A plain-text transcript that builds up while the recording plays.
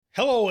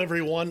Hello,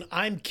 everyone.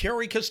 I'm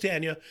Kerry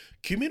Castagna,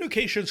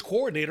 Communications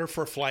Coordinator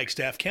for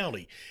Flagstaff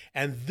County,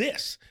 and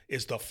this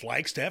is the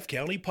Flagstaff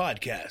County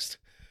Podcast.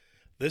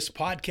 This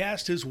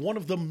podcast is one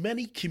of the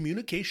many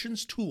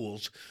communications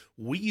tools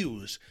we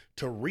use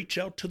to reach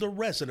out to the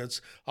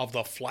residents of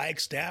the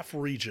Flagstaff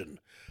region,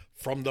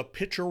 from the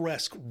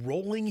picturesque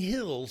rolling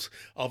hills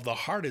of the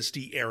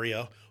Hardisty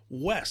area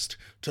west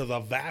to the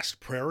vast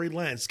prairie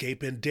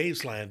landscape in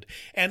Daysland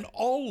and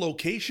all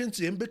locations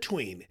in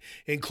between,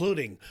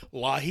 including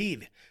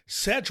Lougheed,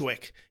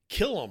 Sedgwick,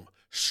 Killam,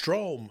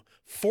 Strome,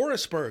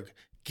 Forestburg,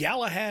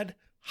 Galahad,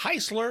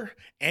 Heisler,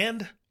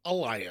 and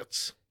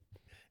Alliance.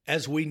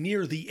 As we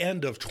near the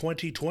end of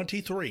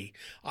 2023,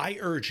 I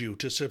urge you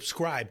to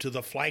subscribe to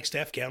the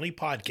Flagstaff County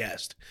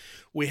Podcast.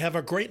 We have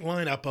a great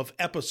lineup of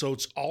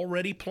episodes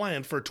already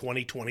planned for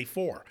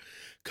 2024,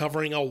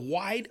 covering a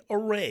wide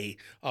array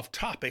of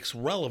topics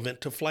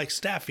relevant to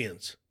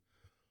Flagstaffians.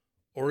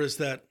 Or is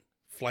that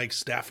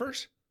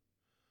Flagstaffers?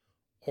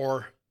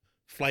 Or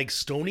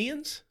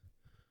Flagstonians?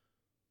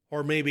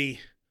 Or maybe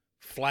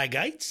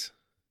Flagites?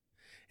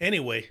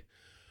 Anyway,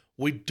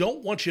 we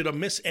don't want you to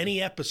miss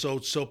any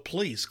episodes, so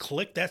please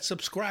click that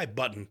subscribe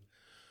button.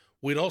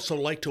 We'd also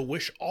like to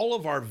wish all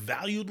of our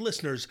valued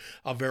listeners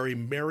a very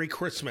Merry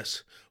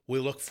Christmas. We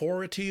look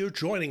forward to you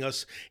joining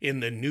us in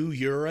the new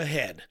year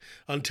ahead.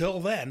 Until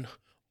then,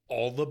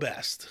 all the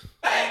best.